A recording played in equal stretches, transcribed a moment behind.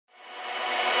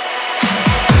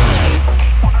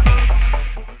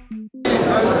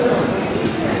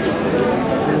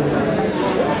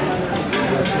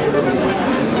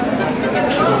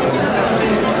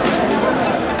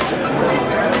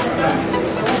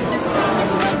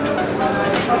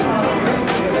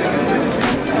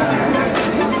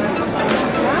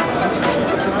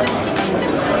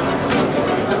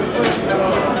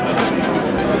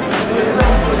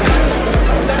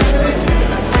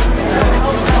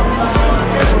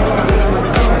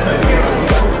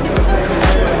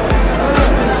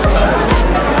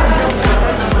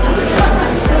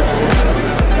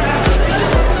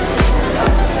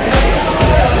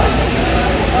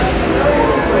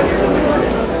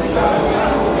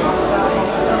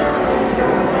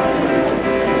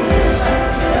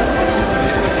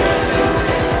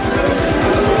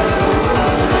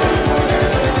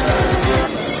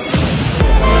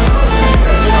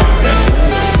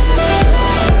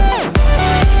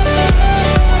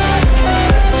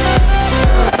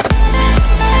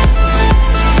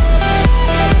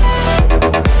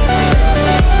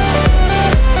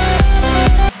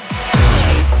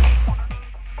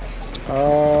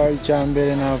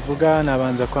icyambere navuga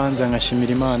nabanza kwanza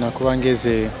nkashimira Imana kuba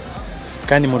ngeze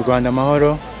kandi mu Rwanda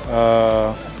amahoro.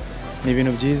 Ni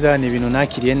ibintu byiza, ni ibintu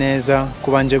nakiriye neza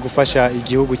kuba nje gufasha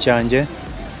igihugu cyanjye.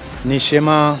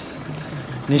 Nishema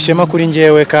kuri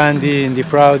njyewe kandi ndi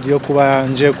proud yo kuba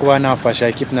nje kuba nafasha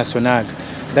equipe nationale.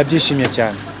 Ndabyishimiye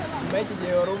cyane.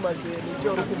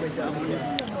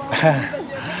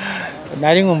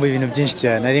 Nari nkumbuye ibintu byinshi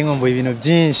cyane, nari nkumbuye ibintu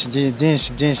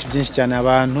byinshi cyane,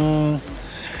 abantu,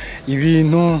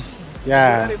 ibintu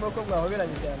ya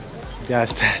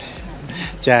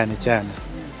cyane.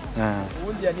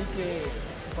 Ubundi Yannick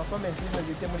performance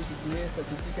imeze muri iki gihe,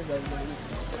 statistiques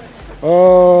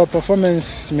zawe? Performance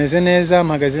imeze neza,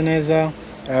 mpagaze neza,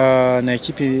 na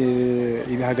equipe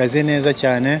ibihagaze neza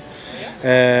cyane.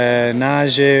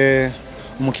 Naje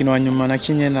umukino wa nyuma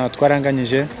nakinye na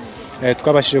twaranganyije,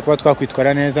 twabashije kuba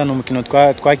twakwitwara neza. No mukino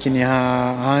twakiniye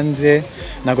hanze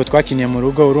nago twakiniye mu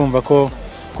rugo. Urumva ko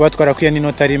kuba twarakwiye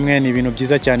n'inota rimwe ni ibintu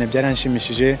byiza cyane,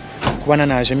 byaranshimishije kuba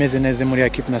nanaje meze neza muri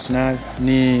equipe nationale.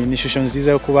 Ni ishusho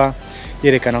nziza yo kuba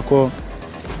yerekana ko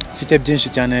mfite byinshi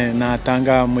cyane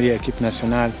natanga muri equipe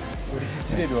nationale.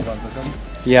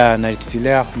 Ya na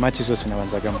titulaire match zose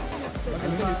nabanzagamo.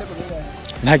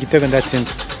 Nta gitego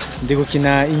ndatsinda. Ndi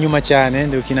gukina inyuma cyane,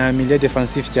 ndi gukina milieu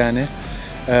defensif cyane.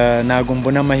 Nago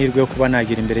mbona amahirwe yo kuba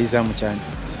nagira imbere y'izamu cyane.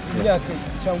 Imyaka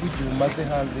cyangwa igihe umaze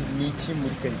hanze ni iki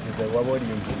muri karite waba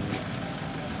wariyongereye?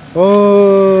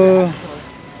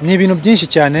 Ni ibintu byinshi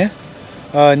cyane,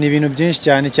 ni ibintu byinshi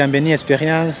cyane. Cyambere ni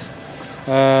experience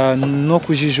no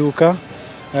kujijuka.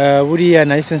 Buriya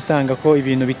nahise nsanga ko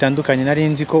ibintu bitandukanye. Nari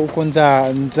nzi ko uko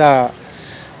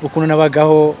ukuntu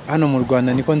nabagaho hano mu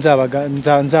Rwanda niko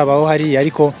nzabaho hari,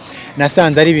 ariko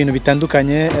nasanze ari ibintu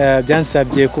bitandukanye.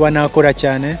 Byansabye kuba nakora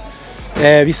cyane,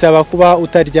 bisaba kuba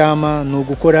utaryama no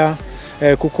gukora,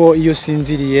 kuko iyo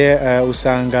sinziriye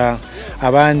usanga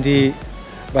abandi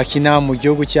bakina mu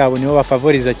gihugu cyabo nibo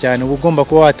bafavoriza cyane. Uba ugomba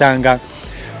kuba watanga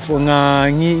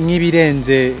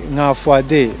nk'ibirenze nka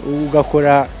fois2,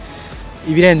 ugakora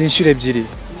ibirenze inshuro ebyiri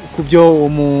ku byo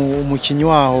umukinnyi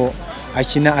waho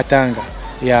akina atanga.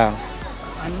 Ya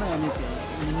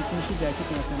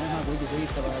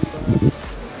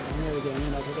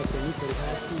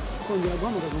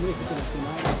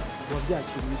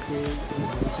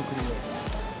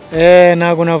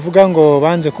ntago navuga ngo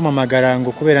banze kumamagara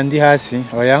ngo kubera ndi hasi,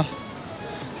 oya.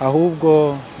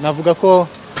 Ahubwo navuga ko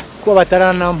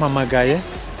bataranampamagaye,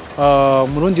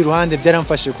 mu rundi ruhande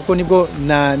byaramfashe kuko nibwo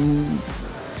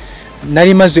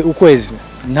nari maze ukwezi,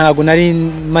 ntago nari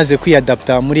maze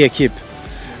kwiyadapta muri equipe.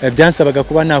 Byansabaga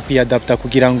kuba nakwiyadapta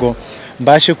kugira ngo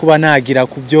mbashe kuba nagira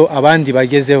ku byo abandi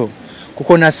bagezeho,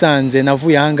 kuko nasanze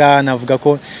navuye ahangaha navuga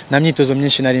ko na myitozo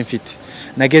myinshi nari mfite.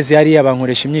 Nageze hari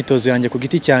abankoresha imyitozo yanjye ku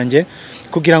giti cyanjye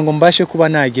kugira ngo mbashe kuba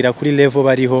nagira kuri level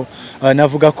bariho.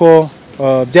 Navuga ko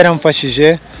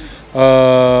byaramfashije,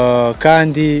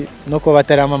 kandi no kuba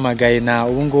bataramamagaye na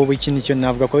ubu ngubu iki nicyo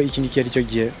navuga ko iki ngiki ari cyo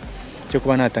gihe cyo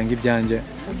kuba natanga ibyanjye.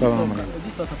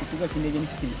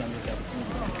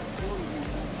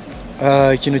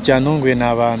 Ikintu cyantunguye ni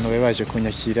abantu baje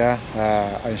kunyakira,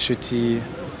 inshuti,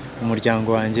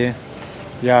 umuryango wanjye.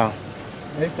 Ya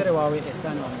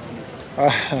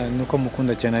nuko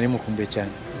mukunda cyane, ari mukumbuye cyane.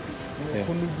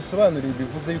 Ukuntu dusobanuriye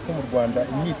bivuze yuko mu Rwanda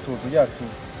imyitozo yacu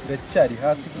iracyari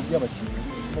hasi y'abakinnyi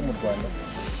bo mu Rwanda.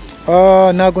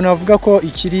 Ntago navuga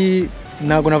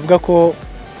ko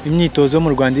imyitozo mu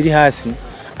Rwanda iri hasi,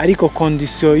 ariko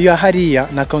condition ya hariya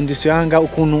na condition yanga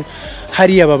ukuntu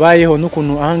hariya babayeho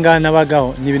n'ukuntu ahanga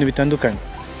nabagaho ni ibintu bitandukanye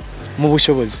mu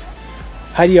bushobozi.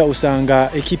 Hariya usanga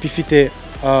equipe ifite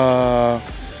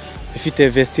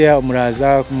vestiaire,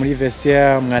 muraza muri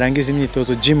vestiaire mwarangiza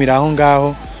imyitozo, gym iraho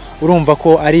ngaho. Urumva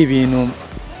ko ari ibintu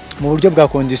mu buryo bwa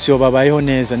condition babayeho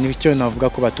neza. Nicyo navuga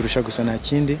ko baturusha gusa nta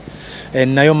kindi,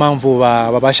 nayo mpamvu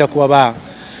babasha kuba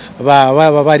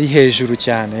bari hejuru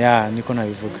cyane. Ya niko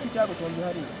nabivuga.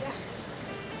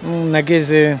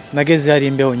 Nageze hari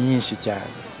imbeho nyinshi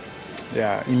cyane.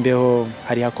 Ya imbeho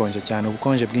hari hakonje cyane,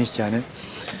 ubukonje bwinshi cyane.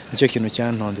 Nicyo kintu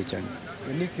cyantonze cyane.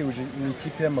 Yannick ni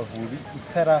ikipe y'Amavubi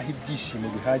itaraha ibyishimo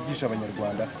bihagije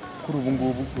abanyarwanda, kuri ubu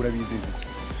ngubu urabizeza?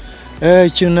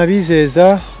 Ikintu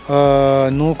nabizeza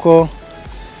nuko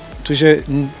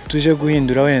tuje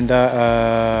guhindura,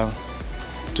 wenda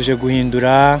tuje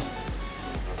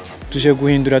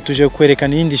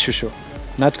kwerekana iyindi shusho.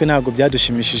 Natwe ntabwo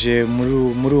byadushimishije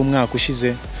muri umwaka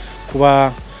ushize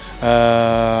kuba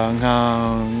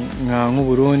nk'u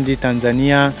Burundi,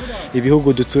 Tanzania,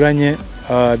 ibihugu duturanye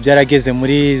byarageze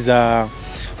muri za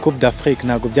Coupe d'Afrique.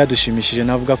 Ntabwo byadushimishije.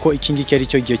 Navuga ko iki ngiki ari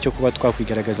cyo gihe cyo kuba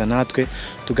twakwigaragaza natwe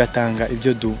tugatanga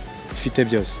ibyo dufite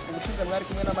byose. umutoza mwari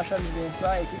kumwe n'amashami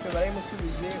Vincent equipe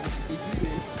barayimusubije ufite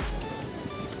icyizere?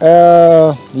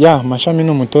 Mashami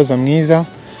ni umutoza mwiza,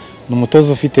 ni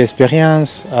umutoza ufite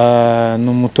experience, ni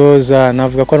umutoza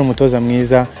navuga ko ari umutoza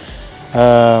mwiza,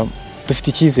 dufite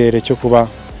icyizere cyo kuba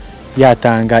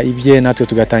yatanga ibye natwe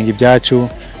tugatanga ibyacu,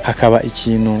 hakaba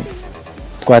ikintu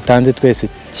twatanze twese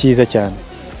cyiza cyane.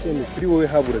 Kuri wowe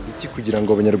haburaga iki kugira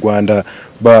ngo abanyarwanda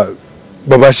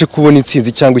babashe kubona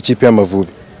intsinzi cyangwa ikipe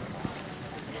y'Amavubi?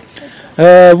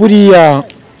 Buriya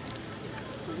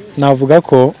navuga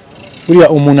ko buriya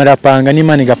umuntu arapanga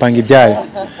n'Imana igapanga ibyayo.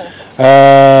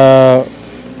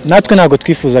 Natwe ntabwo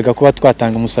twifuzaga kuba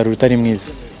twatanga umusaruro utari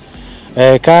mwiza,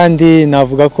 kandi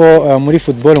navuga ko muri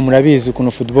football murabizi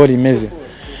ukuntu football imeze.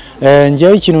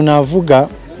 Ngewe ikintu navuga,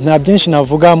 nta byinshi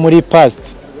navuga muri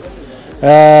past,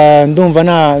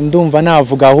 ndumva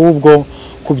navuga ahubwo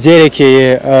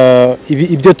kubyerekeye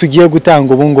ibyo tugiye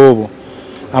gutanga ubu ngubu,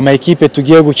 ama equipe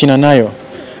tugiye gukina nayo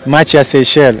match ya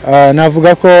Seychelles.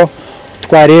 Navuga ko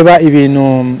twareba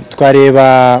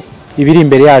ibiri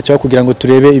imbere yacu kugira ngo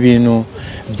turebe ibintu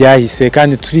byahise,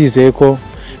 kandi turizeye ko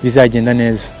bizagenda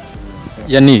neza.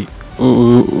 Yani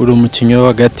uri umukinnyi wo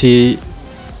hagati,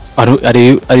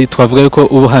 ari twavuga ko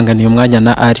ubuhanganiye umwanya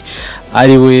na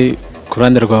ari we ku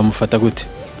ruhande rwawe mufata gute?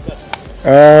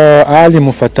 Ali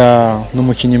mufata ni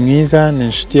umukinnyi mwiza, ni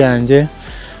inshuti yanjye,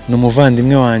 ni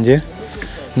umuvandimwe wanjye.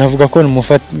 Navuga ko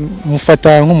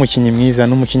mufata nk'umukinnyi mwiza,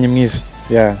 n'umukinnyi mwiza.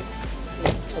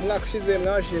 Umwaka ushize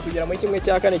mwabashije kugera muri kimwe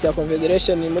cya kane cya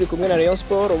Confederation muri kumwe na Rayon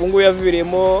Sport, ubu ngubu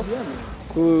yaviriyemo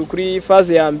kuri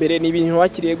phase ya mbere. Ni ibintu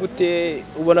wakiriye gute?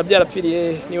 Ubona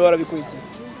byarapfiriye niba warabikurikiye?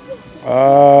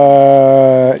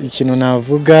 Ikintu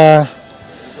navuga,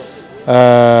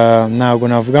 ntabwo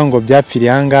navuga ngo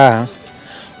byapfiriye ahangaha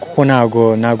kuko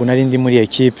ntabwo nari ndi muri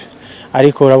equipe,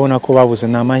 ariko urabona ko babuze,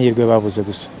 ni amahirwe babuze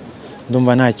gusa.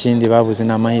 Ndumva nta kindi babuze,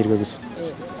 ni amahirwe gusa.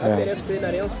 FC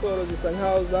na Rayon Sport zisa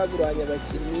nkaho zaguranye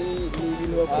abakinnyi, ni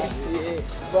ibintu bakurikiye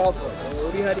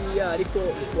uri hariya, ariko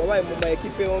wabaye mu ma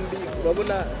equipe yombi,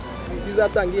 urabona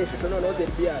bizatanga iyi shusho noneho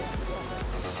derby yayo?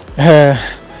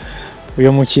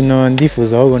 Uyu mukino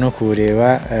ndifuza ahubwo no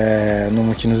kuwureba, ni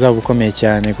umukino uzaba ukomeye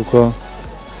cyane kuko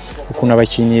ukuntu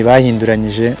abakinnyi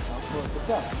bahinduranyije,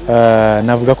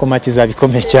 navuga ko match izaba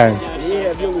ikomeye cyane.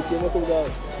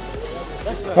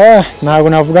 Ntabwo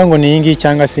navuga ngo ni iyi ngiyi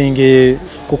cyangwa se iyi ngiyi,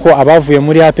 kuko abavuye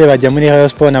muri AP bajya muri Rayon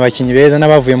Sport n'abakinnyi beza,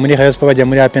 n'abavuye muri Rayon Sport bajya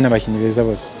muri AP n'abakinnyi beza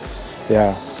bose.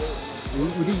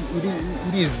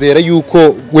 Urizera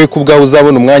yuko we ku bwawe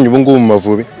uzabona umwanya ubu ngubu mu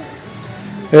Mavubi?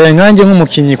 Nkanjye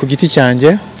nk'umukinnyi ku giti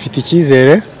cyanjye mfite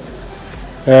icyizere,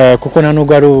 kuko nta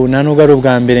nubwo ari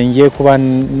ubwa mbere ngiye kuba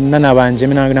nanabanje,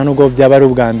 nta nubwo byaba ari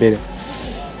ubwa mbere,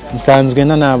 nsanzwe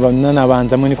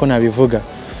nanabanzamo niko nabivuga.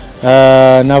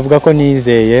 Navuga ko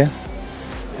nizeye,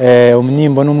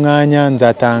 nimbona umwanya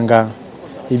nzatanga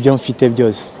ibyo mfite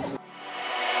byose.